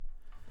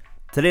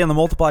Today on the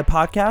Multiply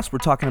Podcast, we're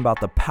talking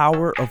about the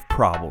power of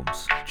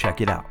problems.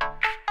 Check it out.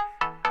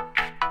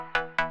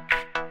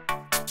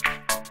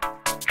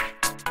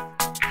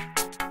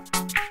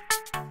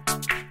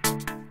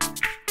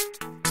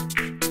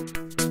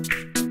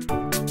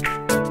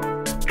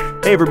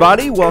 Hey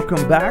everybody,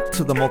 welcome back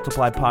to the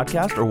Multiply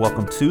Podcast, or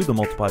welcome to the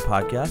Multiply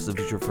Podcast if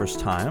it's your first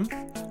time.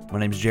 My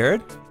name's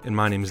Jared. And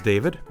my name's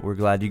David. We're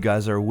glad you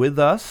guys are with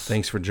us.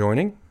 Thanks for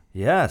joining.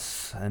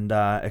 Yes, and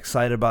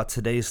excited about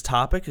today's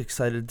topic,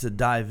 excited to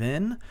dive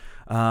in.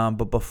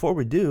 But before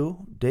we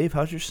do, Dave,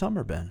 how's your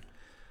summer been?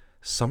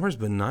 Summer's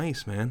been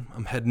nice, man.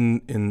 I'm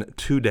heading in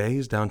 2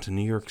 days down to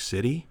New York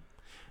City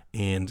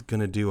and going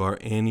to do our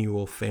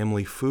annual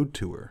family food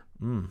tour.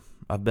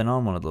 I've been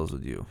on one of those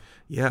with you.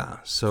 Yeah,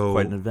 so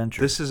Quite an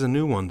adventure. This is a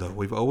new one, though.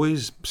 We've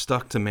always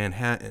stuck to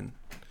Manhattan,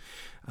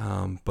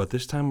 but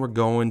this time we're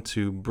going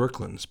to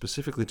Brooklyn,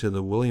 specifically to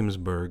the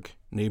Williamsburg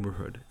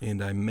neighborhood.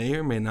 And I may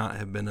or may not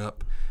have been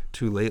up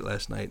too late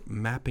last night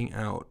mapping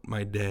out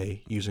my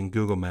day using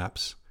Google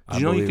Maps. Did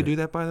you know you could do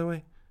that, by the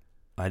way?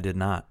 I did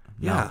not.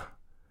 No.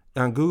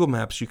 Yeah. On Google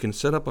Maps, you can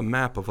set up a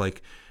map of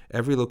like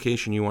every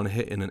location you want to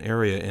hit in an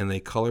area, and they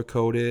color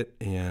code it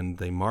and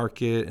they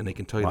mark it, and they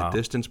can tell you the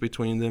distance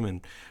between them and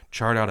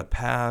chart out a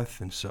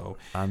path. And so,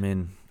 I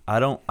mean,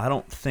 I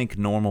don't think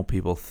normal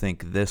people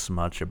think this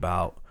much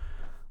about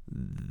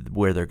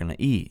where they're going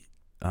to eat.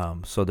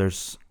 So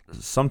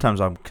sometimes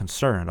I'm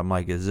concerned. I'm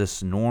like, is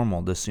this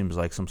normal? This seems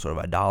like some sort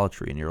of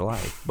idolatry in your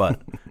life,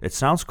 but it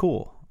sounds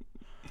cool.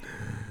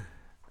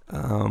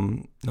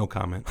 no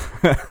comment.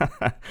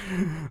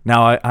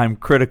 Now I'm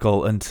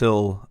critical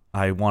until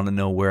I want to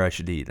know where I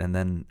should eat, and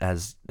then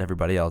as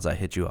everybody else, I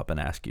hit you up and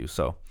ask you.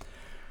 So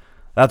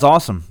that's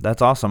awesome.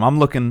 That's awesome. I'm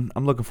looking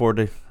forward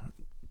to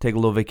take a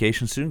little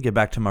vacation soon, get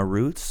back to my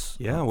roots.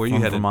 Yeah, where you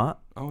headed? Vermont.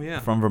 Oh yeah,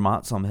 from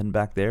Vermont. So I'm heading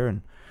back there,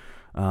 and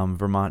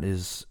Vermont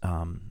is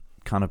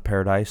kind of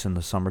paradise in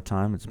the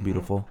summertime. It's a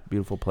beautiful,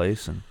 beautiful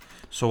place. And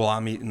so while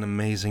I'm eating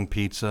amazing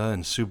pizza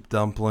and soup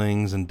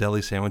dumplings and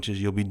deli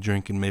sandwiches, you'll be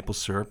drinking maple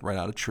syrup right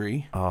out of a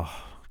tree. Oh,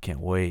 can't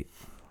wait.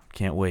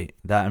 Can't wait.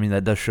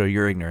 That does show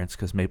your ignorance,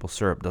 because maple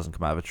syrup doesn't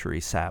come out of a tree.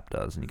 Sap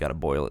does, and you got to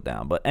boil it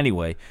down. But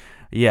anyway,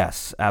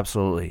 yes,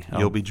 absolutely.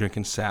 You'll be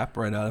drinking sap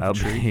right out of a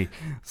tree.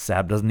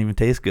 Sap doesn't even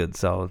taste good,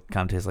 so it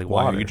kind of tastes like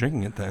water. Why are you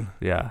drinking it then?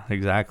 Yeah,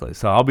 exactly.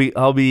 So I'll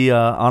be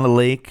on a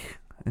lake,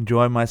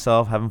 enjoying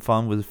myself, having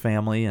fun with the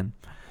family, and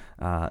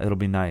it'll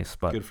be nice.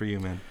 But good for you,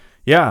 man.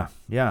 Yeah,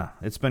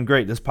 it's been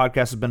great. This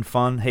podcast has been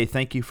fun. Hey,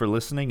 thank you for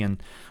listening,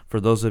 and for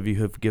those of you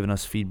who have given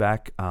us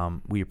feedback,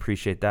 we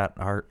appreciate that.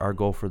 Our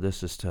goal for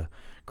this is to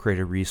create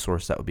a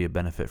resource that would be a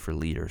benefit for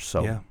leaders.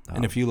 So, yeah,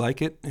 and if you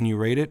like it and you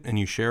rate it and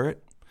you share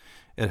it,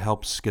 it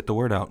helps get the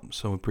word out.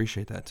 So we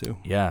appreciate that too.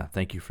 Yeah,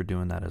 thank you for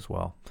doing that as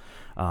well.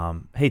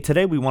 Hey,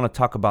 today we want to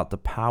talk about the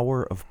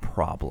power of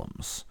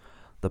problems.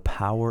 The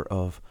power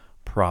of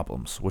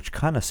problems, which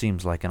kind of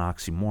seems like an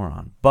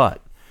oxymoron,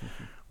 but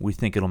we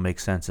think it'll make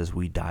sense as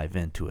we dive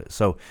into it.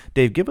 So,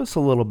 Dave, give us a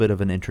little bit of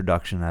an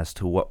introduction as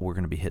to what we're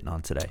going to be hitting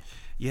on today.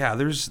 Yeah,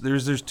 there's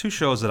two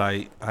shows that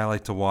I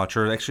like to watch,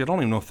 or actually I don't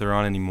even know if they're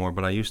on anymore,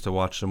 but I used to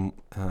watch them.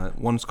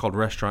 One's called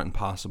Restaurant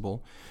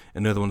Impossible,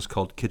 and the other one's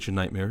called Kitchen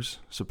Nightmares,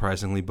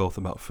 surprisingly both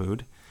about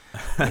food.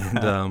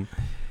 And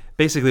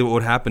basically what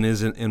would happen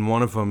is in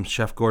one of them,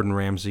 Chef Gordon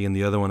Ramsay, and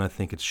the other one I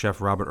think it's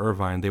Chef Robert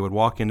Irvine, they would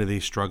walk into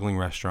these struggling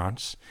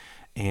restaurants,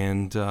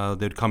 and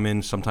they'd come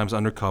in sometimes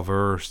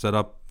undercover or set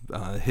up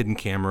hidden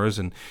cameras,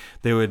 and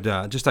they would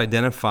just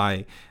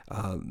identify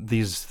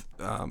these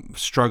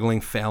struggling,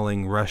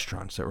 failing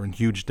restaurants that were in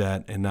huge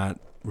debt and not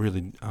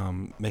really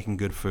making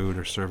good food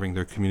or serving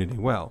their community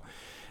well.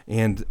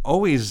 And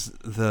always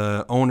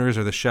the owners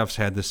or the chefs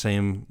had the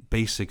same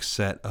basic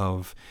set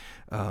of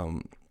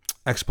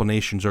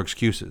explanations or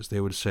excuses. They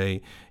would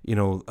say,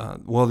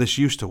 well, this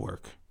used to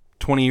work.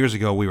 20 years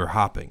ago, we were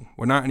hopping.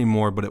 We're not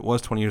anymore, but it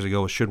was 20 years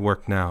ago. It should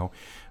work now.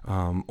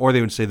 Or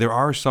they would say there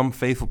are some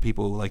faithful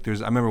people. Like I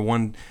remember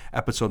one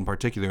episode in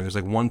particular. There's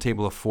like one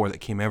table of 4 that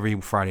came every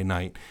Friday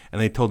night,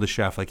 and they told the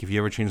chef, like, if you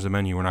ever change the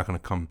menu, we're not going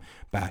to come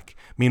back.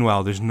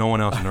 Meanwhile, there's no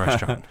one else in the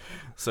restaurant.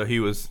 So he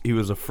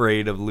was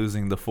afraid of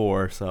losing the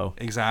 4. So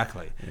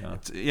exactly,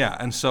 yeah.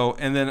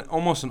 And then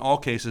almost in all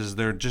cases,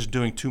 they're just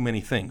doing too many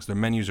things. Their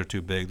menus are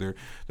too big. They're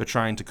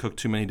trying to cook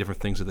too many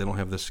different things that they don't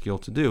have the skill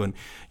to do. And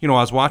I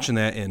was watching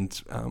that, and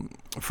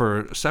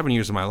for 7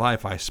 years of my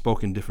life, I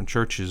spoke in different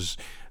churches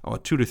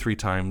 2 to 3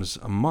 times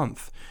a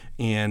month,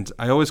 and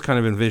I always kind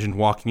of envisioned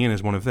walking in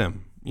as one of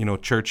them.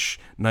 Church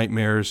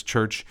nightmares,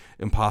 church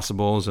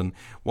impossibles, and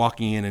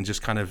walking in and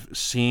just kind of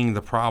seeing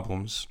the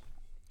problems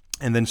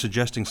and then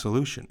suggesting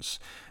solutions.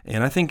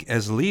 And I think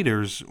as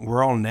leaders,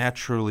 we're all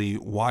naturally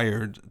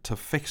wired to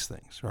fix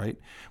things, right?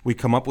 We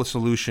come up with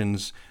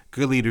solutions.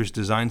 Good leaders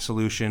design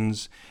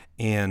solutions,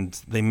 and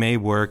they may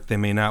work, they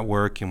may not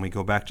work, and we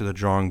go back to the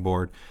drawing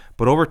board.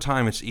 But over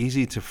time, it's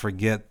easy to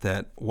forget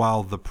that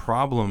while the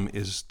problem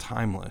is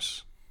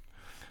timeless,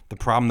 the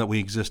problem that we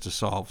exist to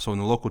solve. So in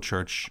the local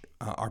church,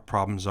 our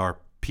problems are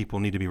people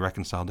need to be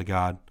reconciled to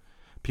God.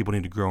 People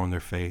need to grow in their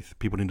faith.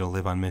 People need to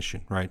live on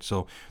mission, right?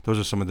 So those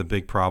are some of the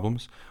big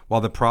problems.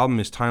 While the problem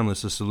is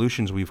timeless, the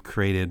solutions we've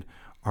created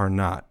are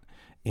not.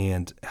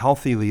 And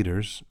healthy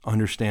leaders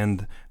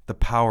understand the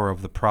power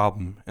of the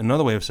problem.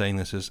 Another way of saying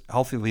this is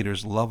healthy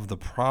leaders love the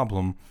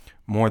problem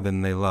more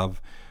than they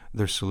love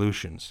their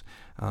solutions.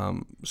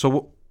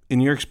 In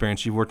your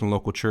experience, you've worked in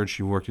local church,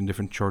 you've worked in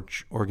different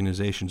church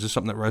organizations. Is this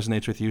something that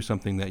resonates with you,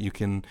 something that you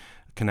can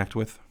connect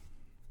with?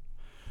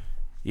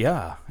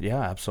 Yeah,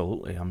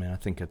 absolutely. I mean, I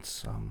think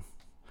it's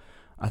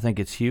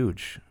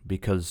huge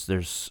because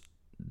there's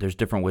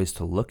different ways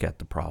to look at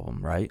the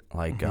problem, right?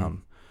 Like,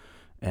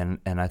 and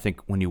I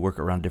think when you work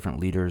around different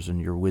leaders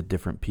and you're with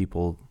different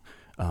people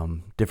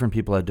have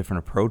different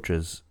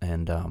approaches,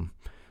 and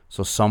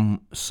so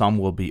some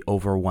will be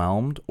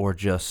overwhelmed or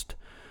just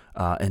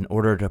in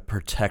order to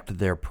protect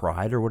their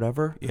pride or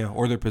whatever. Yeah,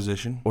 or their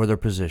position.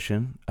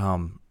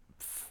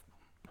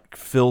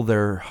 Fill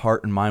their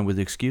heart and mind with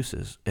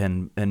excuses,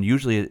 and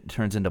usually it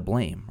turns into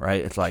blame,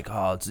 right? It's like,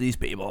 oh, it's these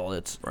people.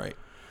 It's right.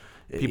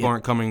 People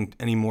aren't coming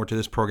anymore to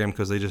this program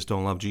because they just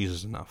don't love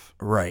Jesus enough.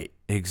 Right,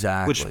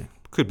 exactly. Which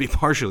could be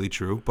partially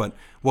true, but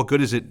what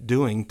good is it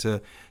doing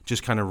to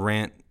just kind of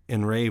rant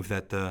and rave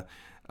that the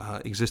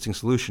existing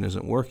solution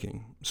isn't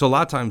working? So a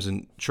lot of times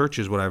in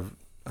churches, what I've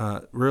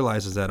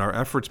realized is that our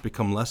efforts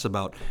become less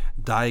about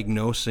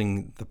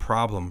diagnosing the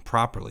problem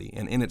properly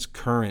and in its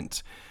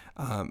current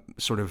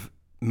sort of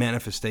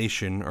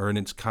manifestation or in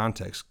its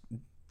context,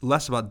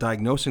 less about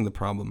diagnosing the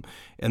problem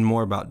and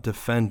more about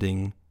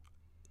defending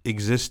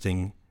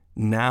existing,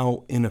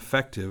 now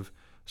ineffective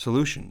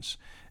solutions.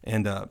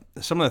 And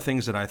some of the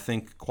things that I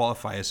think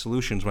qualify as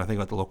solutions when I think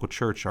about the local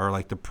church are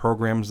like the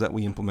programs that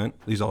we implement.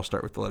 These all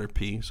start with the letter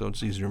P, so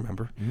it's easy to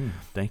remember.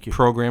 Thank you.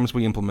 Programs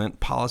we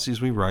implement,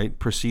 policies we write,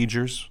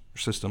 procedures,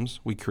 systems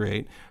we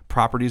create,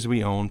 properties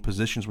we own,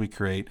 positions we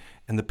create,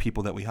 and the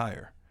people that we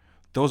hire.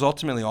 Those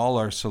ultimately all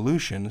are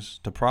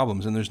solutions to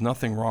problems, and there's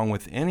nothing wrong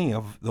with any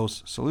of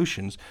those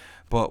solutions.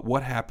 But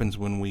what happens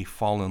when we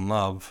fall in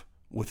love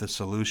with a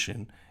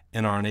solution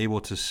and are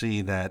unable to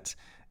see that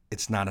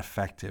it's not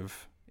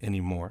effective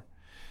anymore?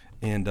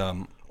 And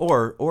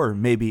or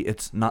maybe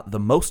it's not the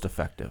most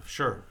effective.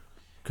 Sure.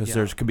 Because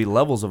there could be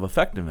levels of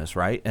effectiveness,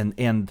 right?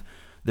 And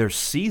there's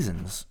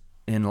seasons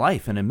in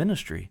life and in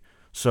ministry.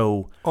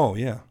 So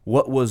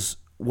what was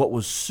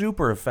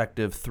super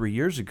effective 3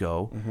 years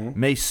ago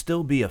may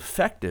still be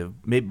effective,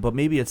 but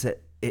maybe it's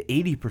at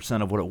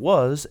 80% of what it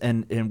was,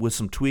 and with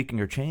some tweaking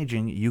or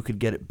changing, you could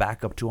get it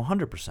back up to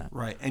 100%.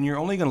 Right, and you're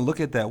only going to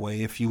look at it that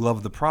way if you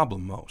love the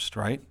problem most,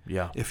 right?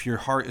 Yeah. If your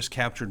heart is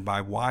captured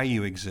by why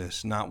you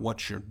exist, not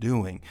what you're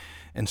doing.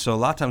 And so a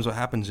lot of times what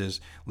happens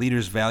is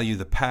leaders value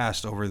the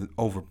past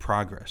over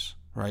progress,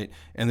 right?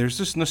 And there's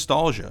this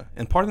nostalgia,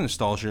 and part of the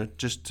nostalgia,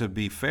 just to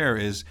be fair,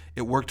 is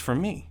it worked for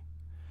me.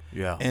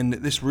 Yeah. And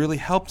this really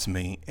helped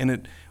me.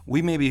 And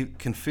we maybe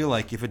can feel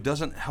like if it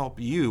doesn't help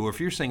you, or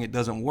if you're saying it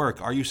doesn't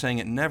work, are you saying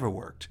it never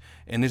worked?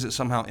 And is it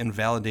somehow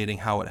invalidating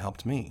how it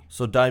helped me?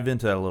 So dive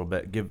into that a little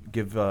bit.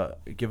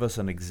 Give us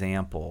an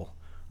example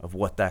of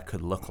what that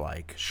could look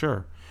like.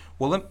 Sure.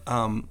 Well,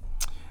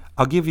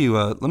 I'll give you.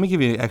 Let me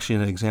give you actually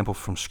an example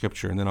from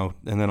Scripture, and then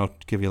I'll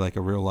give you like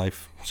a real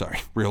life.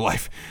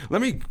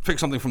 Let me pick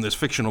something from this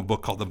fictional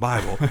book called the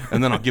Bible,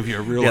 and then I'll give you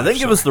a real. Then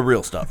give us the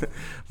real stuff.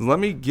 Let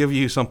me give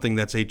you something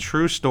that's a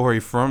true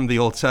story from the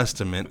Old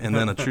Testament, and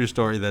then a true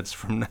story that's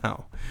from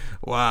now.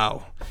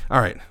 Wow.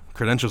 All right.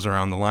 Credentials are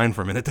on the line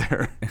for a minute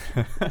there.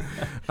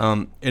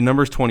 In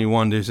Numbers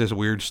 21, there's this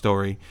weird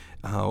story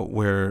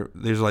where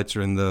the Israelites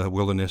are in the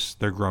wilderness.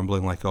 They're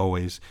grumbling like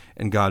always,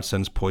 and God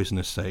sends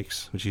poisonous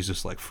snakes, which he's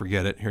just like,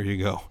 forget it, here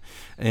you go.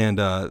 And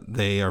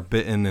they are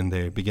bitten, and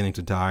they're beginning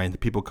to die. And the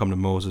people come to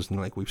Moses, and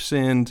they're like, we've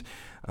sinned.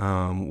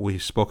 We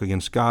spoke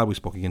against God. We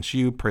spoke against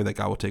you. Pray that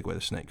God will take away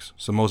the snakes.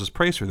 So Moses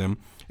prays for them,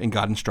 and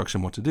God instructs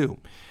him what to do.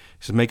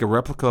 He says, make a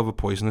replica of a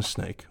poisonous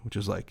snake, which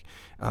is like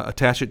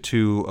attach it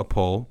to a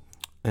pole.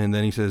 And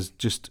then he says,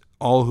 just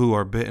all who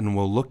are bitten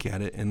will look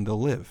at it and they'll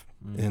live.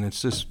 And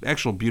it's this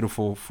actual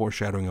beautiful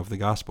foreshadowing of the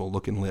gospel.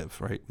 Look and live,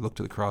 right? Look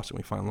to the cross and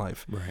we find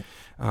life.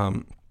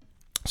 Right.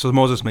 So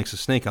Moses makes a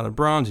snake out of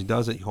bronze. He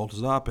does it. He holds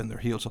it up and they're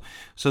healed.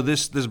 So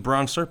this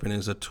bronze serpent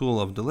is a tool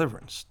of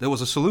deliverance. There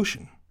was a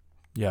solution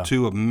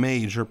to a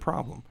major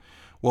problem.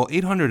 Well,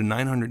 800 and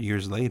 900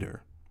 years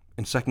later,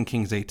 in 2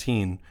 Kings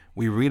 18,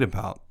 we read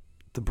about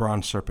the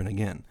bronze serpent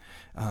again.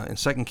 In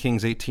 2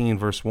 Kings 18,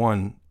 verse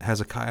 1,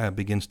 Hezekiah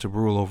begins to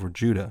rule over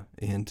Judah,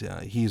 and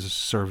he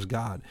serves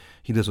God.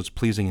 He does what's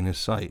pleasing in his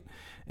sight,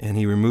 and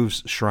he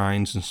removes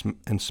shrines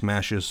and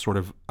smashes sort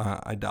of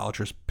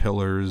idolatrous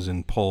pillars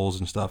and poles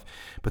and stuff.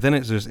 But then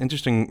there's this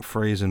interesting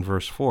phrase in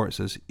verse 4. It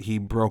says, he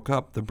broke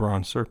up the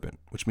bronze serpent,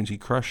 which means he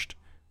crushed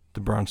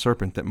the bronze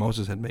serpent that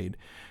Moses had made,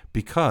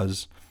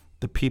 because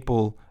the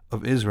people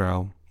of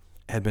Israel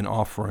had been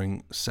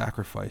offering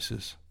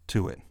sacrifices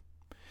to it.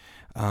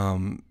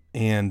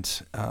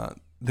 And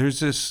there's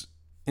this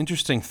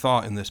interesting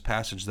thought in this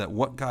passage that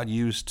what God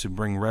used to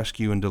bring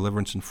rescue and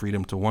deliverance and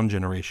freedom to one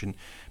generation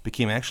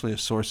became actually a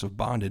source of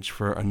bondage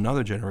for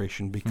another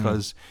generation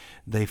because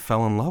they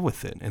fell in love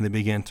with it and they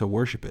began to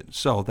worship it.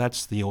 So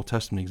that's the Old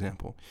Testament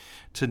example.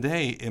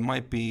 Today, it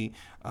might be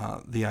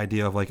the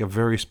idea of like a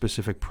very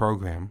specific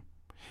program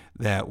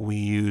that we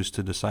use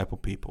to disciple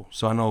people.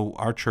 So I know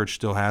our church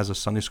still has a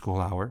Sunday school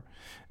hour,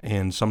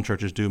 and some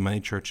churches do, many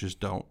churches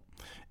don't.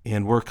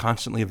 And we're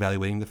constantly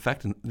evaluating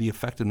the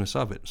effectiveness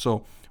of it.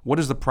 So what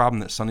is the problem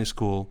that Sunday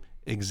school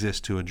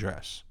exists to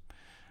address?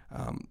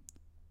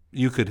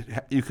 You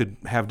could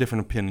have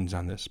different opinions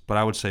on this, but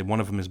I would say one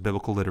of them is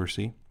biblical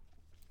literacy,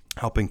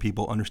 helping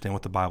people understand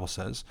what the Bible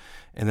says.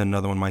 And then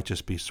another one might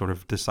just be sort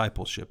of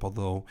discipleship,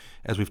 although,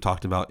 as we've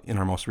talked about in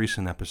our most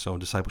recent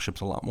episode,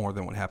 discipleship's a lot more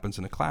than what happens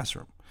in a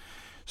classroom.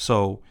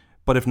 So,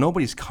 but if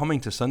nobody's coming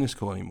to Sunday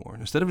school anymore,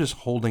 instead of just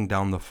holding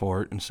down the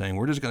fort and saying,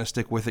 we're just going to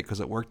stick with it because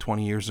it worked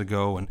 20 years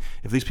ago, and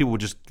if these people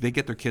would they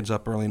get their kids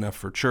up early enough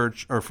for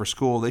church or for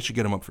school, they should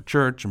get them up for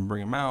church and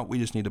bring them out. We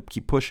just need to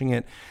keep pushing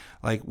it.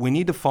 Like, we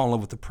need to fall in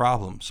love with the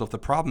problem. So if the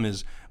problem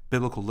is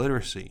biblical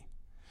literacy,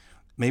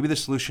 maybe the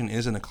solution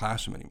isn't a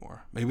classroom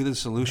anymore. Maybe the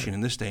solution in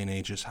this day and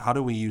age is, how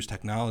do we use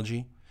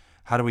technology?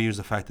 How do we use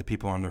the fact that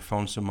people are on their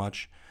phones so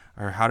much?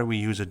 Or how do we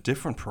use a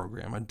different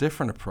program, a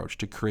different approach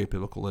to create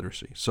biblical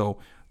literacy? So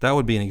that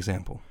would be an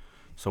example.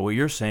 So what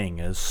you're saying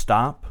is,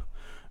 stop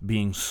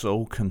being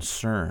so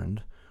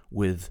concerned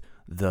with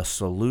the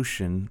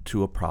solution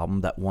to a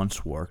problem that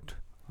once worked.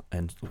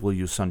 And we'll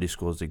use Sunday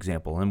school as an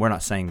example. And we're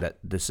not saying that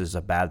this is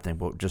a bad thing,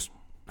 but just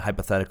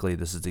hypothetically,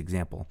 this is the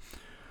example.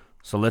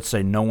 So let's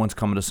say no one's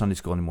coming to Sunday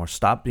school anymore.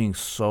 Stop being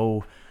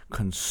so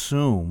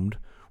consumed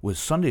with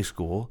Sunday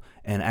school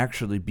and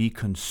actually be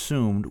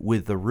consumed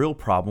with the real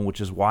problem, which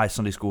is why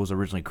Sunday school was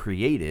originally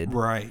created,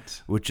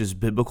 right? Which is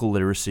biblical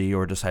literacy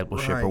or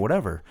discipleship, right, or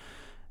whatever.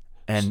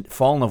 And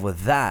fall in love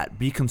with that,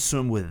 be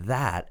consumed with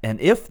that.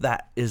 And if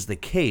that is the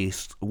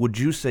case, would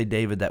you say,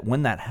 David, that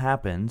when that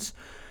happens,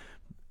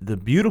 the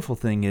beautiful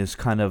thing is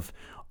kind of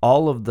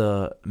all of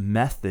the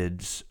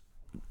methods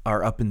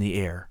are up in the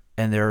air?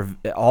 And they're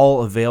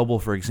all available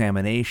for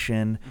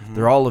examination. Mm-hmm.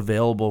 They're all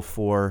available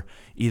for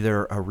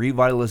either a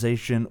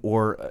revitalization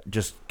or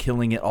just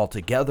killing it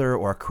altogether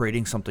or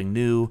creating something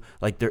new.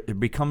 Like, it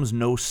becomes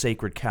no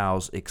sacred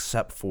cows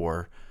except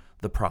for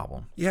the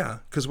problem. Yeah,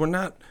 because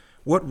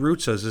what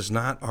roots us is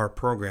not our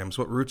programs.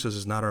 What roots us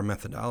is not our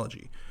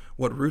methodology.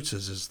 What roots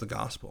us is the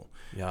gospel.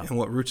 Yeah. And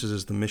what roots us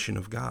is the mission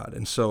of God.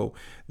 And so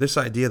this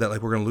idea that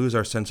like we're going to lose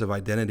our sense of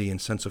identity and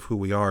sense of who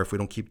we are if we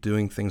don't keep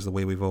doing things the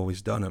way we've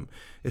always done them,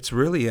 it's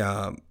really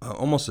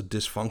almost a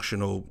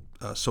dysfunctional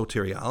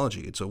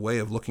soteriology. It's a way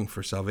of looking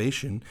for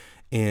salvation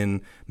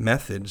in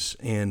methods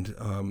and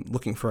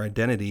looking for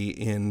identity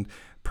in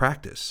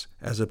practice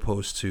as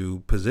opposed to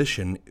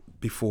position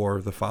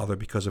before the Father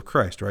because of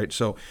Christ, right?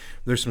 So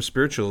there's some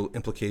spiritual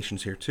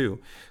implications here too.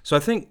 So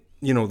I think,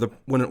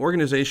 when an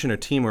organization, a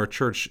team, or a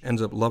church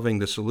ends up loving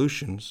the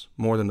solutions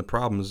more than the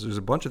problems, there's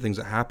a bunch of things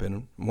that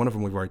happen. One of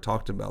them we've already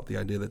talked about, the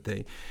idea that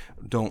they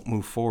don't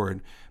move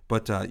forward.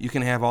 But you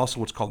can have also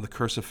what's called the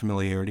curse of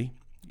familiarity.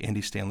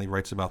 Andy Stanley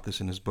writes about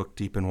this in his book,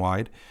 Deep and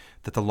Wide,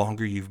 that the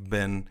longer you've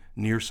been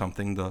near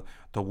something,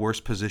 the worse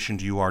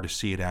positioned you are to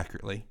see it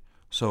accurately.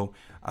 So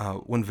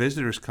when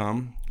visitors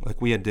come,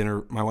 like we had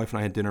dinner, my wife and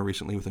I had dinner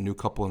recently with a new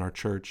couple in our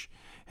church,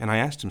 and I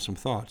asked him some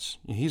thoughts.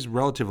 He's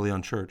relatively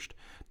unchurched.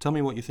 Tell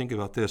me what you think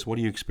about this. What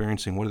are you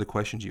experiencing? What are the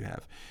questions you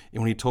have?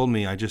 And when he told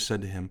me, I just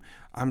said to him,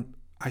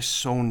 I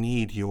so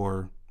need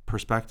your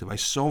perspective. I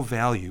so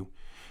value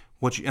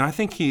what you, and I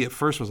think he at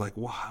first was like,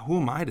 well,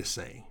 who am I to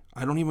say?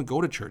 I don't even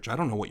go to church. I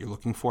don't know what you're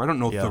looking for. I don't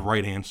know the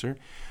right answer.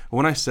 But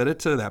when I said it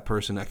to that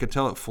person, I could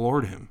tell it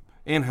floored him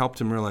and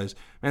helped him realize,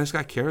 man, this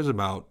guy cares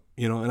about,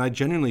 and I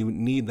genuinely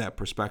need that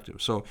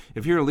perspective. So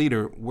if you're a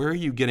leader, where are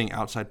you getting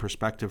outside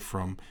perspective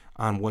from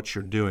on what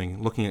you're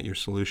doing, looking at your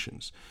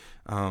solutions?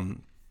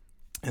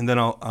 And then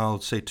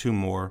I'll say two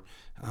more.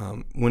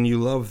 When you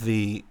love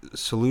the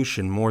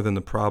solution more than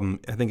the problem,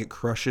 I think it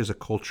crushes a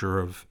culture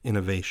of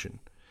innovation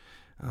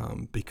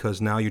because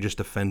now you're just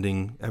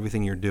defending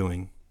everything you're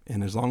doing.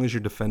 And as long as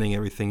you're defending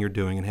everything you're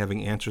doing and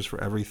having answers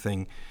for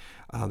everything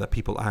that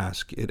people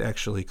ask, it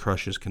actually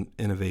crushes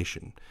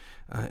innovation.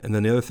 And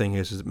then the other thing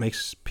is it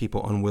makes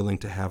people unwilling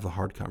to have the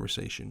hard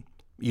conversation,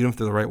 even if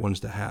they're the right ones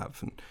to have.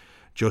 And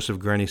Joseph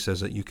Grenny says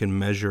that you can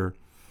measure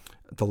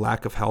the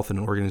lack of health in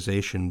an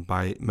organization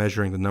by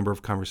measuring the number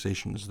of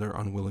conversations they're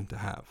unwilling to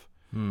have.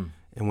 And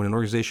when an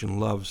organization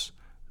loves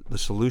the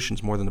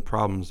solutions more than the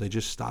problems, they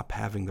just stop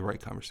having the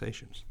right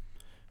conversations.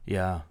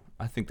 Yeah,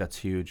 I think that's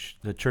huge.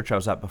 The church I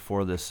was at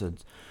before this,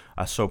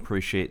 I so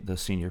appreciate the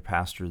senior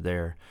pastor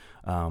there.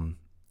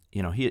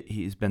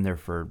 He's been there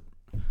for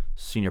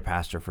senior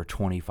pastor for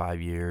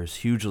 25 years,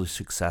 hugely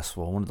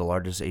successful, one of the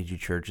largest AG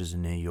churches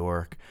in New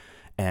York,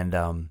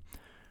 and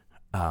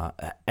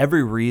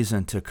every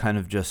reason to kind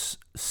of just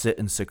sit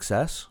in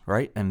success,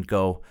 right, and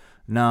go,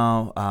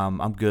 no,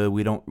 I'm good.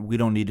 We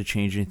don't need to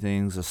change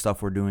anything. The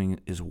stuff we're doing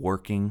is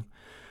working.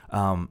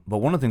 But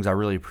one of the things I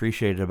really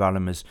appreciated about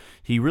him is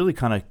he really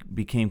kind of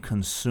became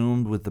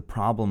consumed with the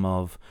problem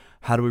of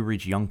how do we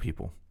reach young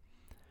people?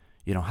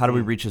 How do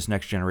we reach this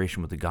next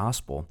generation with the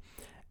gospel?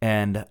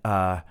 And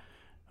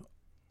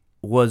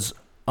was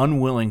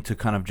unwilling to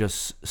kind of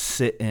just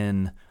sit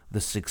in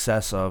the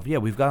success of,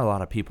 we've got a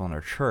lot of people in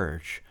our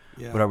church,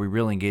 but are we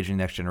really engaging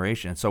the next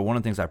generation? And so one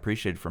of the things I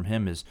appreciated from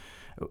him is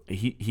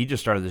he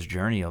just started this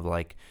journey of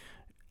like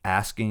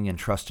asking and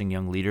trusting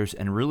young leaders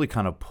and really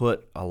kind of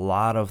put a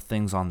lot of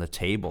things on the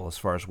table as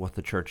far as what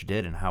the church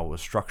did and how it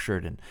was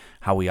structured and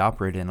how we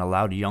operated, and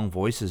allowed young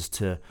voices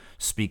to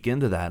speak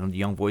into that and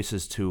young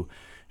voices to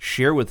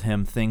share with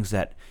him things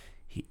that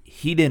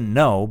he didn't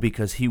know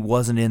because he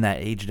wasn't in that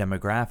age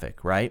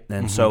demographic, right?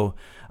 And so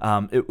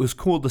it was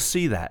cool to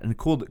see that, and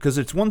cool because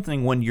it's one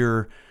thing when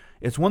you're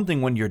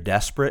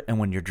desperate and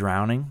when you're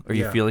drowning or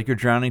you feel like you're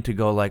drowning to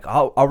go like,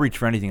 I'll reach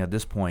for anything at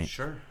this point.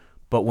 Sure.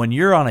 But when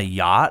you're on a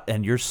yacht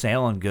and you're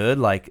sailing good,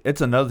 like it's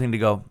another thing to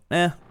go,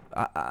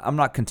 I'm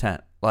not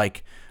content.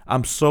 Like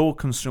I'm so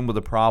consumed with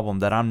the problem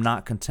that I'm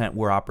not content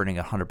we're operating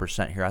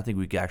 100% here. I think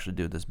we can actually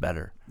do this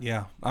better.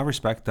 Yeah, I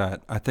respect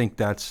that. I think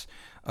that's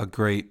a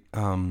great,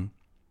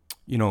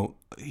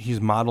 he's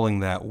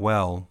modeling that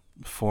well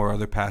for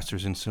other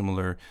pastors in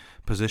similar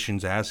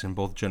positions as him,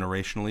 both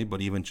generationally,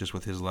 but even just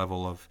with his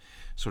level of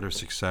sort of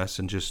success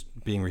and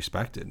just being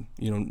respected.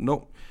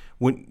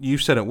 When you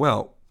said it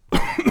well,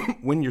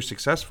 when you're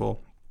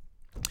successful,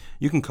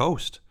 you can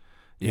coast.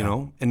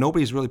 And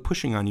nobody's really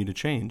pushing on you to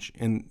change.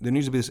 And there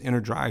needs to be this inner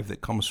drive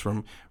that comes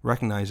from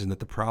recognizing that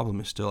the problem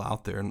is still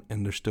out there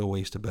and there's still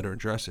ways to better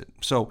address it.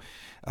 So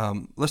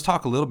let's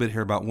talk a little bit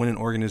here about when an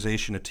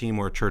organization, a team,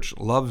 or a church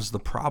loves the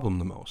problem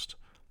the most.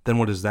 Then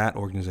what does that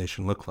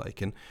organization look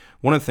like? And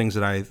one of the things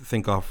that I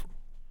think of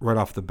right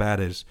off the bat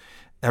is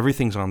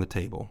everything's on the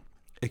table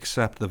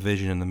except the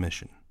vision and the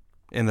mission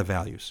and the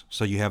values.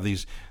 So you have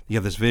this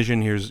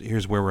vision,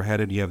 here's where we're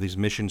headed. You have these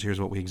missions,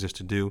 here's what we exist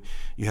to do.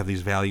 You have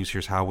these values,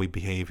 here's how we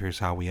behave, here's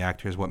how we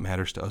act, here's what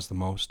matters to us the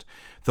most.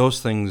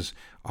 Those things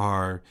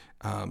are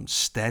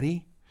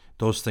steady.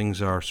 Those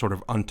things are sort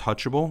of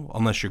untouchable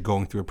unless you're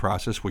going through a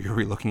process where you're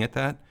relooking at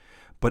that.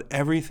 But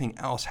everything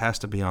else has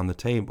to be on the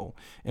table.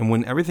 And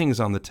when everything is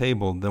on the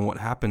table, then what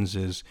happens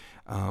is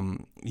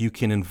you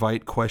can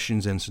invite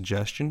questions and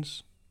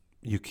suggestions.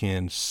 You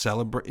can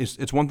celebrate.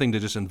 It's one thing to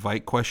just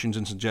invite questions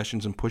and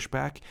suggestions and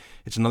pushback.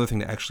 It's another thing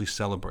to actually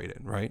celebrate it,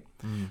 right?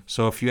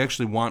 So if you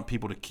actually want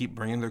people to keep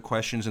bringing their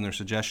questions and their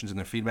suggestions and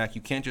their feedback, you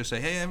can't just say,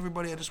 hey,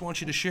 everybody, I just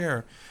want you to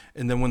share.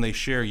 And then when they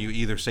share, you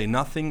either say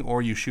nothing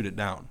or you shoot it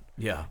down.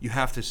 Yeah. You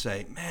have to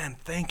say, man,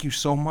 thank you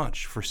so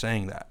much for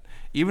saying that.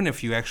 Even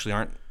if you actually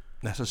aren't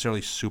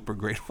necessarily super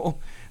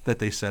grateful that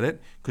they said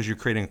it, because you're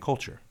creating a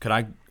culture.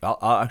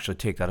 I'll actually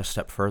take that a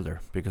step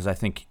further, because I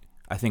think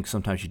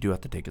sometimes you do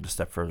have to take it a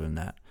step further than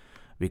that,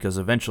 because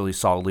eventually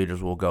solid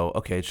leaders will go,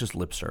 okay, it's just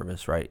lip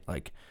service, right?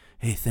 Like,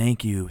 hey,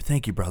 thank you,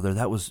 brother.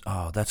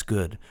 That's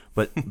good.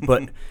 But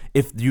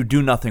if you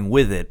do nothing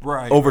with it,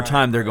 over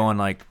time they're going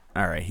like,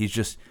 all right, he's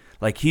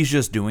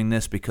just doing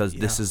this because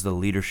this is the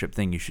leadership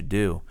thing you should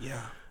do.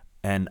 Yeah.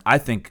 And I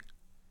think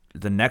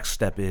the next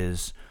step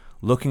is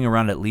looking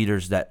around at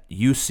leaders that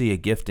you see a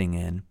gifting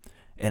in,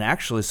 and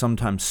actually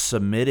sometimes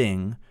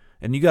submitting.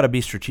 And you got to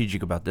be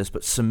strategic about this,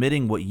 but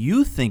submitting what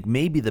you think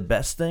may be the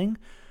best thing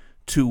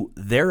to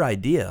their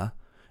idea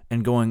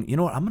and going, you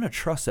know what, I'm going to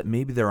trust that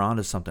maybe they're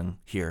onto something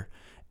here,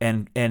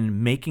 and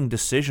making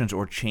decisions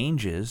or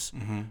changes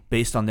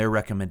based on their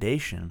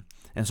recommendation.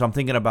 And so I'm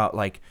thinking about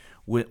like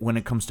when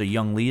it comes to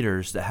young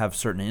leaders that have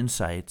certain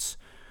insights.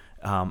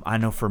 I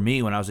know for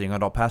me, when I was a young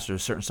adult pastor,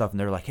 there's certain stuff, and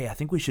they're like, hey, I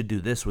think we should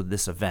do this with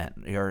this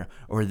event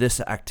or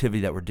this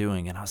activity that we're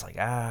doing. And I was like,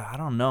 I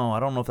don't know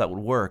if that would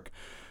work.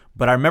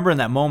 But I remember in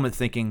that moment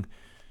thinking,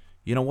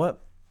 you know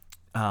what,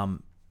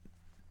 I'm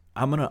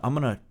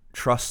gonna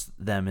trust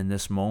them in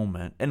this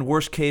moment. And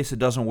worst case, it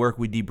doesn't work.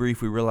 We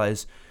debrief. We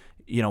realize,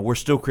 we're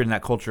still creating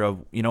that culture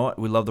of, you know what,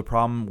 we love the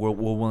problem. We're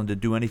willing to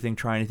do anything,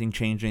 try anything,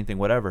 change anything,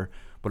 whatever.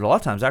 But a lot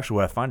of times, actually,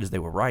 what I find is they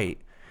were right.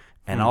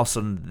 And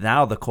also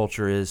now the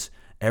culture is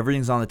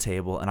everything's on the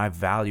table, and I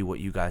value what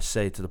you guys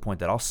say to the point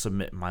that I'll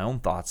submit my own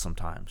thoughts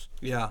sometimes.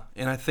 Yeah,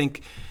 and I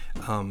think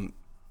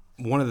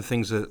one of the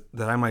things that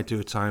I might do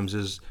at times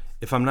is,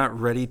 if I'm not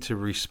ready to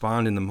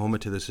respond in the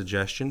moment to the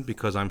suggestion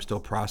because I'm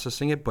still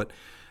processing it, but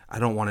I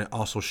don't want to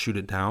also shoot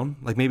it down.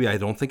 Like maybe I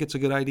don't think it's a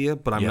good idea,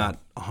 but I'm not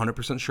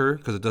 100% sure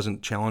because it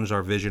doesn't challenge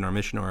our vision, our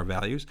mission, or our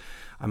values.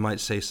 I might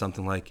say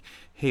something like,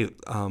 hey,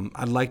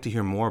 I'd like to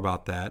hear more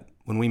about that.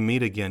 When we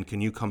meet again, can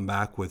you come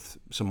back with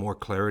some more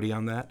clarity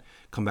on that?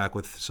 Come back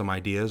with some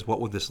ideas. What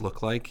would this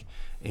look like?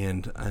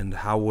 And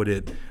how would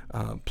it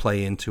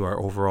play into our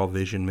overall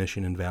vision,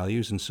 mission, and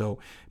values? And so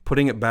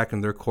putting it back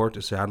in their court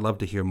to say, I'd love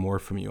to hear more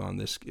from you on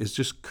this, is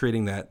just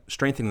strengthening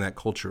that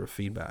culture of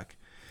feedback.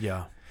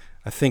 Yeah.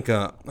 I think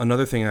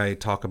another thing I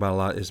talk about a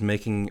lot is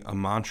making a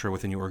mantra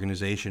within your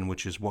organization,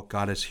 which is what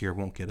got us here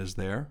won't get us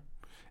there.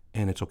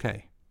 And it's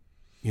okay,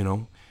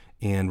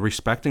 and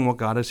respecting what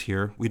got us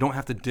here. We don't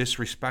have to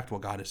disrespect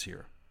what got us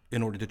here.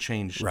 in order to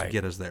change to Right.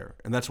 get us there.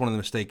 And that's one of the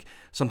mistakes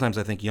sometimes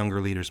I think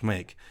younger leaders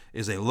make,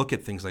 is they look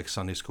at things like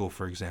Sunday school,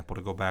 for example,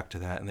 to go back to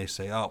that, and they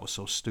say, oh, it was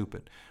so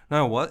stupid.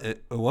 No, what?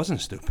 It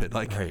wasn't stupid.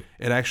 Like, Right.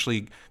 it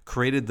actually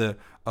created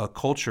a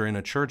culture in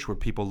a church where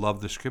people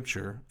loved the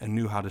scripture and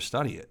knew how to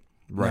study it.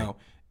 Right. Now,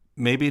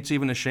 maybe it's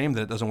even a shame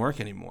that it doesn't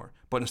work anymore.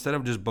 But instead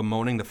of just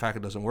bemoaning the fact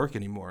it doesn't work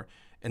anymore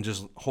and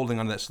just holding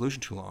on to that solution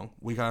too long,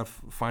 we got to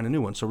find a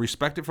new one. So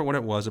respect it for what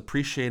it was,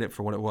 appreciate it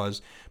for what it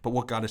was, but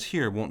what got us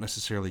here won't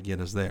necessarily get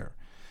us there.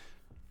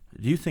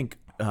 Do you think,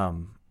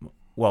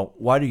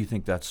 why do you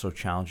think that's so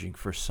challenging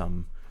for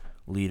some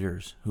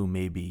leaders who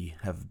maybe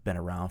have been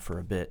around for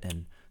a bit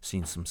and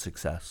seen some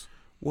success?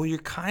 Well, you're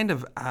kind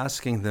of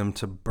asking them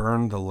to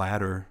burn the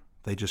ladder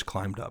they just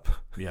climbed up.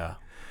 Yeah.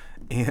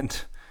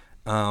 And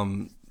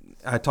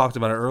I talked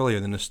about it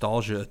earlier, the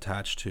nostalgia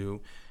attached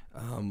to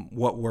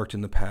what worked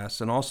in the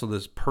past, and also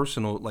this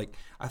personal, like,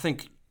 I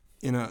think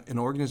in an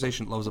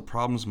organization that loves the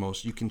problems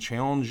most, you can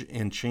challenge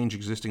and change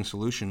existing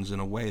solutions in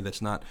a way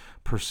that's not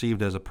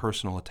perceived as a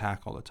personal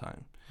attack all the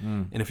time.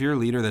 And if you're a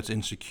leader that's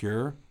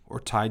insecure or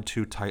tied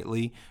too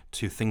tightly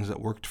to things that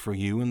worked for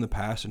you in the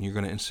past, and you're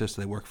going to insist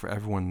they work for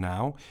everyone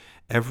now,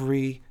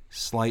 every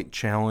slight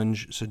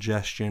challenge,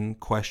 suggestion,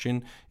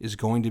 question is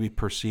going to be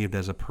perceived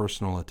as a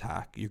personal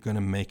attack. You're going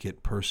to make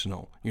it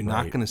personal. You're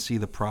not Right. going to see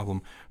the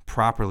problem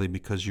properly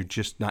because you're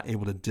just not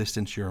able to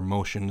distance your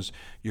emotions,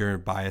 your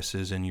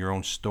biases, and your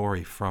own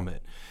story from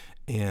it.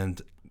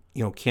 And,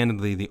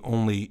 candidly, the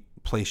only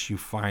place you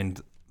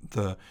find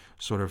the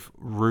sort of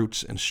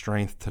roots and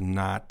strength to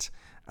not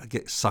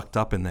get sucked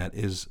up in that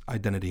is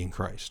identity in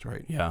Christ,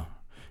 right? Yeah.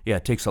 Yeah,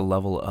 it takes a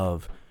level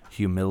of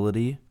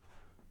humility,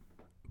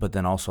 but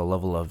then also a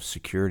level of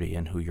security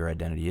in who your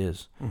identity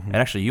is. And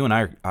actually, you and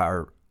I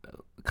are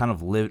kind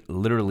of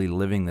literally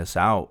living this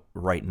out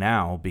right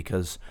now,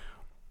 because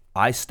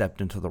I stepped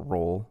into the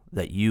role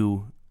that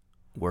you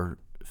were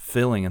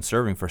filling and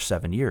serving for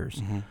 7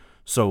 years.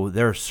 So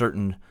there are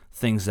certain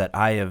things that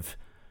I have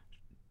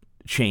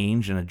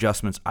changed and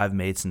adjustments I've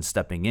made since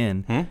stepping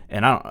in.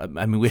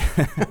 And we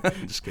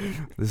Just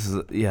kidding. this is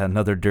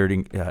another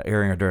dirty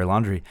airing of dirty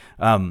laundry.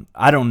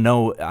 I don't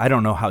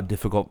know how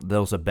difficult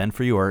those have been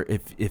for you, or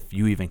if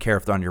you even care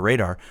if they're on your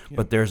radar.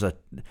 But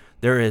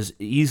there is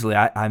easily.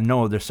 I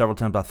know there's several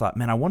times I thought,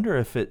 man, I wonder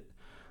if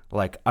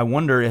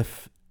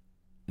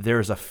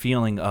there's a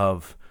feeling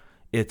of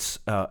it's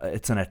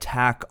an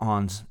attack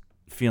on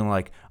feeling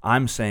like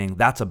I'm saying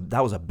that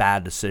was a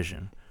bad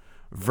decision,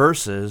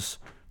 versus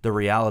the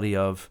reality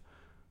of,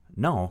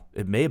 no,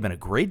 it may have been a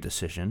great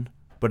decision,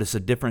 but it's a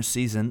different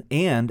season,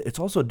 and it's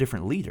also a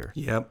different leader.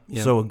 Yep.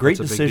 So a great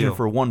That's big decision deal.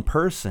 for one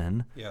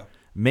person Yeah.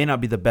 may not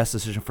be the best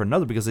decision for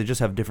another, because they just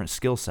have a different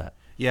skill set.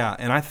 Yeah,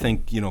 and I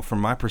think, from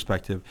my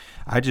perspective,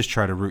 I just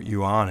try to root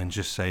you on and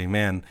just say,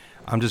 man,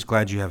 I'm just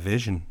glad you have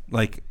vision.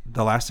 Like,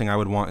 the last thing I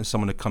would want is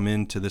someone to come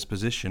into this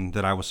position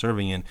that I was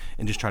serving in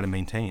and just try to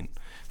maintain.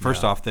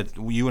 First off, that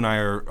you and I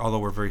are, although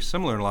we're very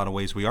similar in a lot of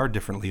ways, we are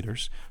different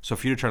leaders. So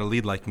for you to try to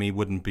lead like me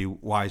wouldn't be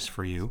wise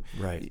for you.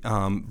 Right.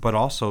 But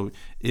also,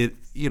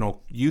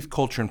 youth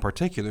culture in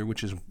particular,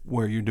 which is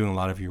where you're doing a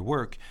lot of your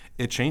work,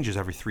 it changes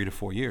every 3 to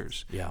 4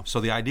 years. Yeah.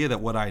 So the idea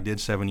that what I did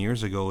 7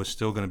 years ago is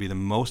still going to be the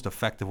most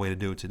effective way to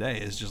do it today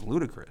is just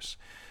ludicrous.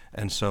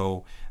 And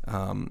so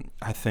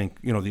I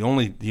think,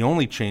 the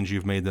only change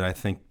you've made that I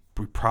think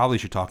we probably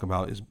should talk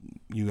about is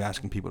you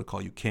asking people to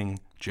call you King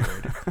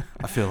Jared.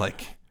 I feel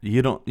like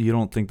You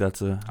don't think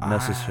that's a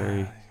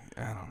necessary?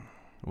 I don't know.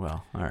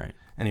 Well, all right.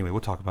 Anyway,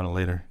 we'll talk about it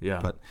later. Yeah.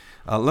 But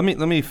let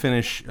me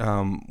finish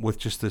with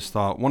just this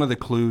thought. One of the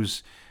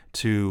clues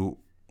to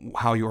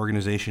how your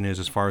organization is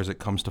as far as it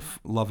comes to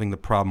loving the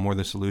problem more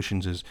than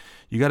solutions is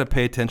you got to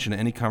pay attention to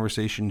any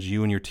conversations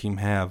you and your team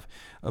have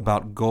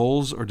about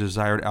goals or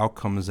desired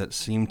outcomes that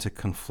seem to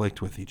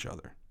conflict with each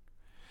other.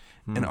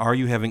 And are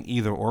you having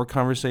either or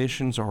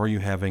conversations, or are you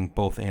having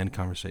both and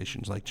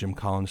conversations like Jim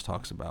Collins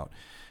talks about?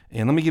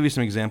 And let me give you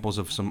some examples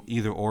of some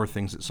either or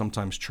things that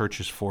sometimes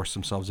churches force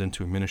themselves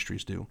into and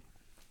ministries do.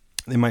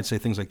 They might say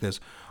things like this: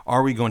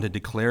 are we going to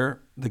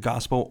declare the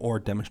gospel or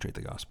demonstrate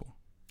the gospel?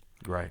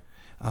 Right.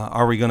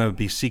 Are we going to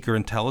be seeker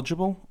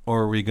intelligible,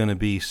 or are we going to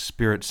be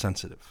spirit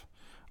sensitive?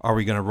 Are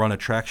we going to run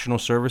attractional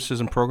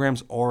services and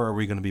programs, or are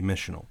we going to be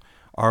missional?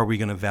 Are we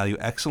going to value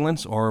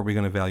excellence, or are we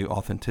going to value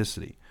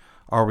authenticity?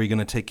 Are we going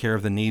to take care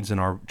of the needs in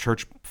our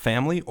church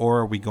family, or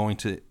are we going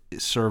to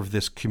serve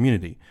this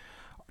community?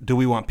 Do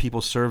we want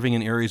people serving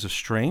in areas of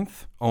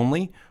strength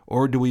only,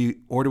 or do we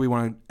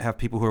want to have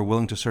people who are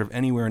willing to serve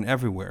anywhere and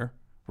everywhere,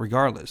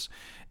 regardless?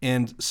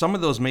 And some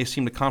of those may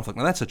seem to conflict.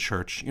 Now, that's a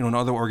church. In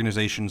other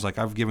organizations, like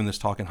I've given this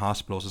talk in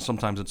hospitals, and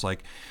sometimes it's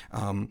like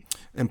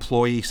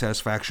employee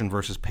satisfaction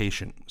versus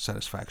patient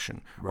satisfaction,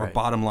 or Right.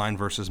 bottom line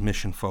versus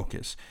mission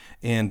focus.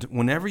 And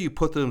whenever you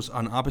put those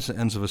on opposite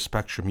ends of a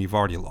spectrum, you've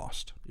already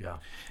lost. Yeah.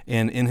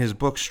 And in his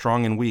book,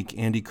 Strong and Weak,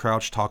 Andy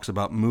Crouch talks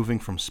about moving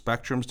from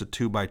spectrums to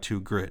 2x2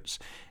 grids.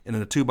 And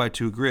in a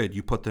 2x2 grid,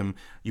 you put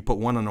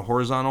one on a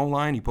horizontal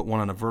line, you put one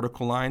on a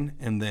vertical line,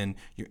 and then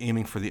you're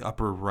aiming for the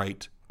upper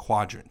right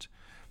quadrant.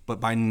 But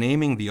by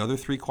naming the other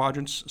three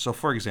quadrants, so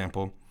for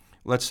example,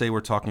 let's say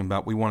we're talking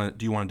about do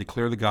you want to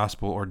declare the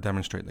gospel or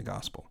demonstrate the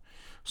gospel?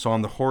 So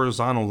on the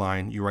horizontal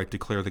line, you write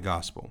declare the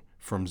gospel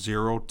from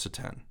 0 to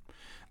 10.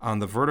 On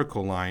the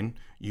vertical line,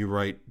 you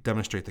write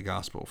demonstrate the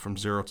gospel from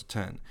 0 to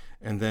 10.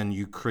 And then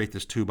you create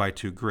this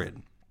 2x2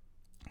 grid.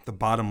 The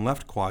bottom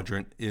left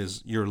quadrant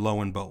is you're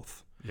low in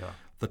both. Yeah.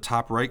 The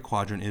top right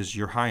quadrant is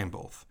you're high in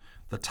both.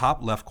 The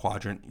top left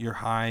quadrant, you're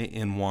high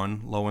in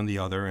one, low in the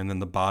other, and then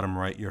the bottom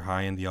right, you're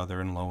high in the other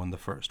and low in the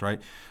first,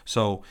 right?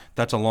 So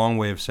that's a long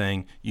way of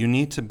saying you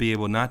need to be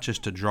able not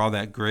just to draw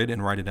that grid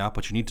and write it out,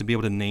 but you need to be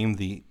able to name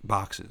the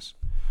boxes.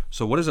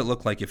 So what does it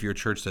look like if you're a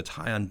church that's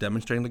high on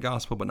demonstrating the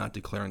gospel but not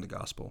declaring the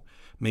gospel?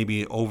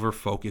 Maybe over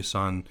focus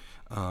on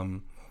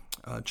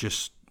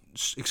just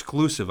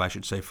exclusive, I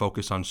should say,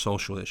 focus on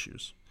social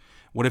issues.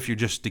 What if you're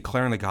just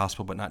declaring the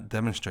gospel but not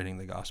demonstrating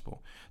the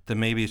gospel? Then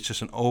maybe it's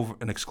just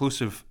an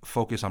exclusive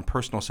focus on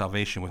personal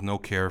salvation with no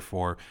care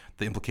for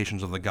the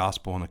implications of the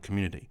gospel in the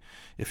community.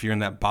 If you're in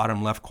that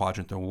bottom left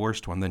quadrant, the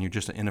worst one, then you're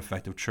just an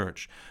ineffective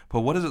church.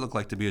 But what does it look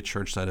like to be a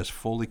church that is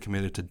fully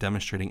committed to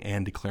demonstrating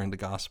and declaring the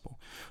gospel?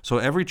 So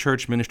every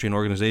church, ministry, and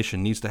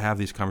organization needs to have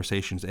these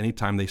conversations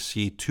anytime they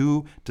see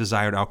two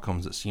desired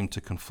outcomes that seem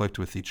to conflict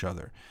with each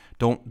other.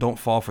 Don't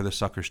fall for the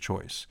sucker's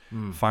choice.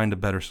 Find a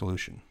better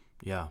solution.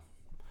 Yeah.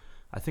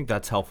 I think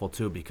that's helpful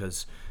too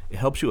because it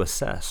helps you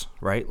assess,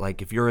 right? Like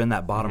if you're in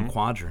that bottom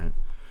quadrant,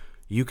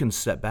 you can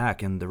step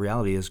back and the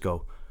reality is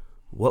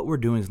what we're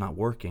doing is not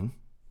working.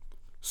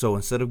 So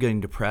instead of getting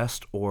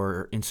depressed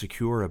or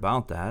insecure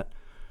about that,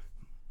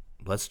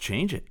 let's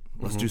change it.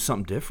 Let's do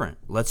something different.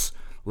 Let's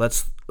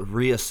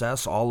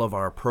reassess all of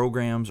our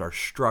programs, our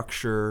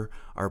structure,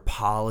 our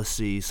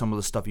policy, some of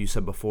the stuff you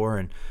said before,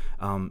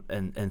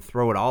 and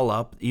throw it all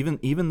up.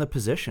 Even the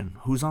position,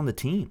 who's on the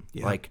team,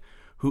 like.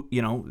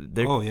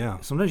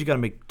 Sometimes you got to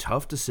make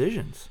tough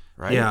decisions,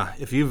 right? Yeah,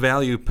 if you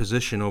value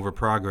position over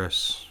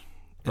progress,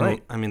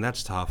 right. I mean,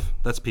 that's tough.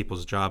 That's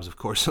people's jobs, of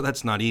course, so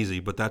that's not easy,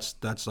 but that's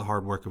the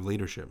hard work of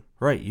leadership.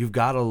 Right. You've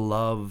got to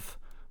love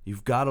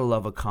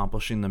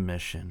accomplishing the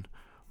mission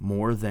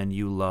more than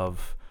you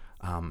love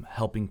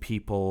helping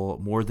people,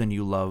 more than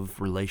you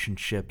love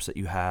relationships that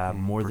you have,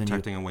 more than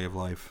protecting a way of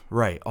life.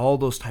 Right. All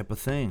those type of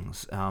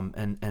things.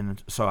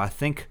 And so I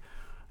think,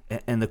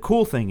 and the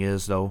cool thing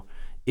is though,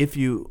 if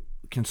you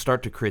can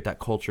start to create that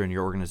culture in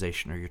your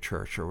organization or your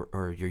church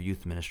or your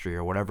youth ministry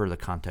or whatever the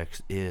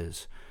context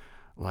is,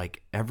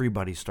 like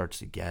everybody starts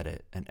to get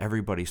it and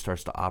everybody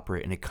starts to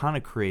operate, and it kind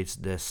of creates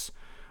this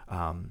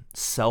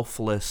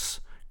selfless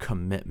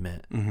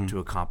commitment to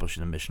accomplishing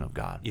the mission of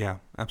God. Yeah,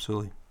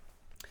 absolutely.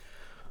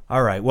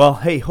 All right. Well,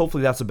 hey,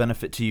 hopefully that's a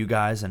benefit to you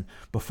guys. And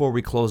before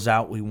we close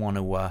out, we want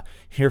to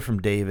hear from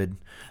David,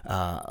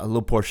 a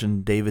little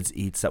portion, David's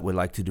Eats, that we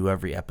like to do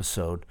every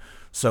episode.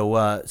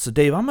 So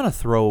Dave, I'm going to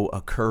throw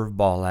a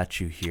curveball at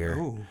you here.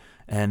 Ooh.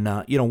 And,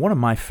 one of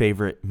my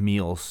favorite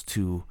meals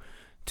to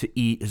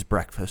eat is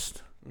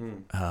breakfast.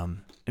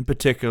 In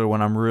particular,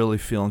 when I'm really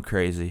feeling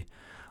crazy,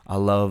 I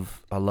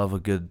love a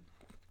good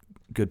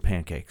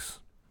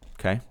pancakes.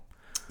 Okay?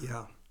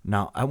 Yeah.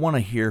 Now, I want to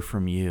hear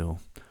from you.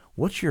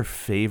 What's your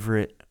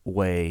favorite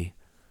way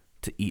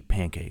to eat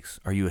pancakes?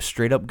 Are you a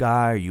straight up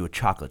guy? Are you a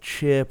chocolate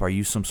chip? Are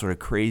you some sort of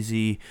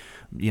crazy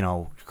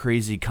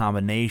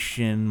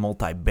combination,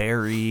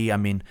 multi-berry? I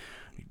mean,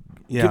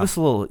 give us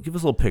a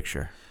little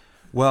picture.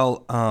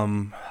 Well,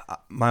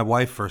 my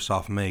wife, first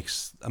off,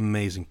 makes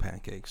amazing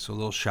pancakes. So a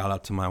little shout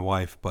out to my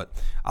wife, but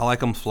I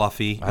like them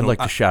fluffy. I'd like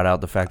to shout out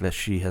the fact that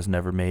she has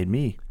never made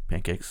me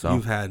pancakes. So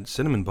you've had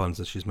cinnamon buns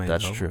that she's made.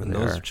 That's though, true. And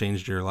those have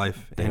changed your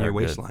life and your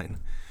waistline.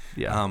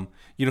 Yeah.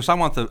 So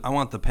I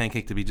want the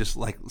pancake to be just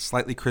like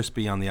slightly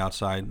crispy on the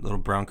outside, a little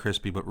brown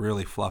crispy, but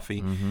really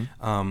fluffy.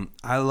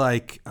 I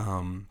like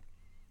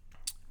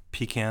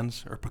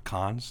pecans or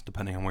pecans,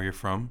 depending on where you're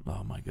from.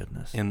 Oh my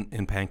goodness.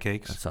 In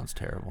pancakes. That sounds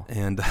terrible.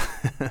 And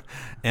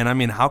and I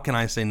mean, how can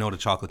I say no to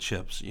chocolate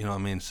chips? You know what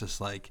I mean? It's just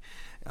like,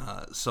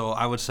 so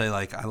I would say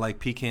like I like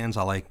pecans.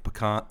 I like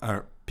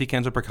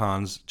pecans or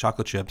pecans,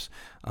 chocolate chips,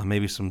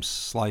 maybe some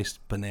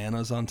sliced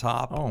bananas on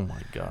top. Oh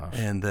my gosh.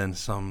 And then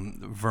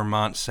some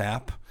Vermont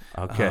sap.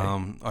 Okay.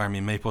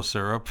 Maple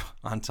syrup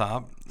on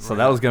top. So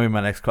that was going to be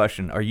my next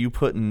question. Are you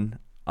putting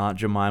Aunt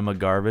Jemima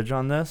garbage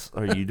on this,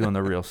 or are you doing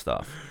the real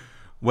stuff?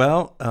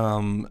 Well,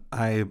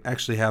 I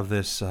actually have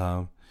this,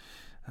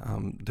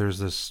 there's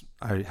this,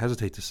 I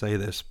hesitate to say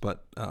this,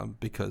 but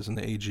because in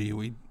the AG,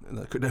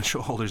 the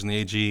credential holders in the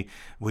AG,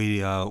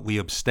 we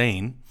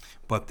abstain,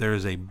 but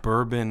there's a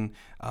bourbon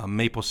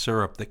maple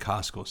syrup that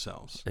Costco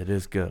sells. It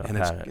is good. I've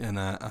had it. And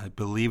I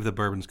believe the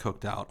bourbon's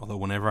cooked out, although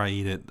whenever I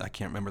eat it, I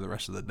can't remember the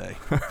rest of the day.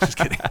 Just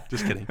kidding.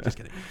 Just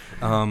kidding.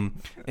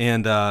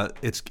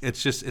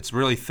 It's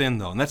really thin,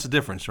 though, and that's the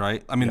difference,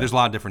 right? I mean, there's a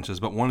lot of differences,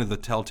 but one of the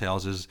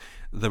telltales is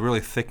the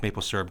really thick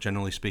maple syrup,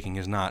 generally speaking,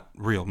 is not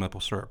real maple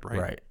syrup, right?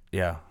 Right.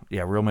 Yeah.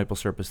 Real maple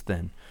syrup is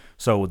thin.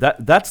 So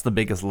that's the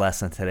biggest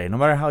lesson today. No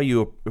matter how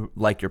you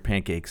like your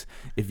pancakes,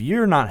 if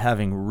you're not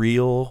having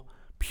real,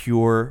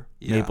 pure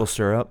maple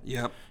syrup,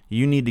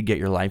 you need to get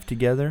your life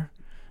together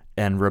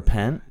and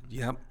repent.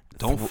 Yep.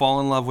 Don't fall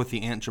in love with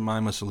the Aunt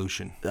Jemima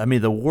solution. I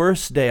mean, the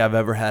worst day I've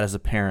ever had as a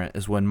parent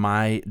is when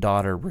my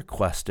daughter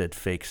requested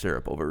fake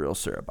syrup over real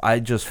syrup. I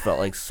just felt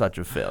like such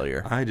a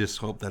failure. I just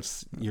hope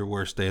that's your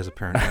worst day as a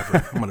parent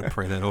ever. I'm going to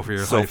pray that over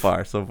your So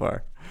life. So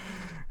far.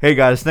 Hey,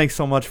 guys, thanks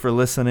so much for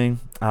listening.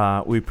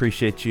 We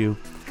appreciate you.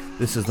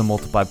 This is the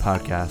Multiply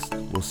Podcast.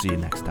 We'll see you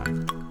next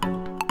time.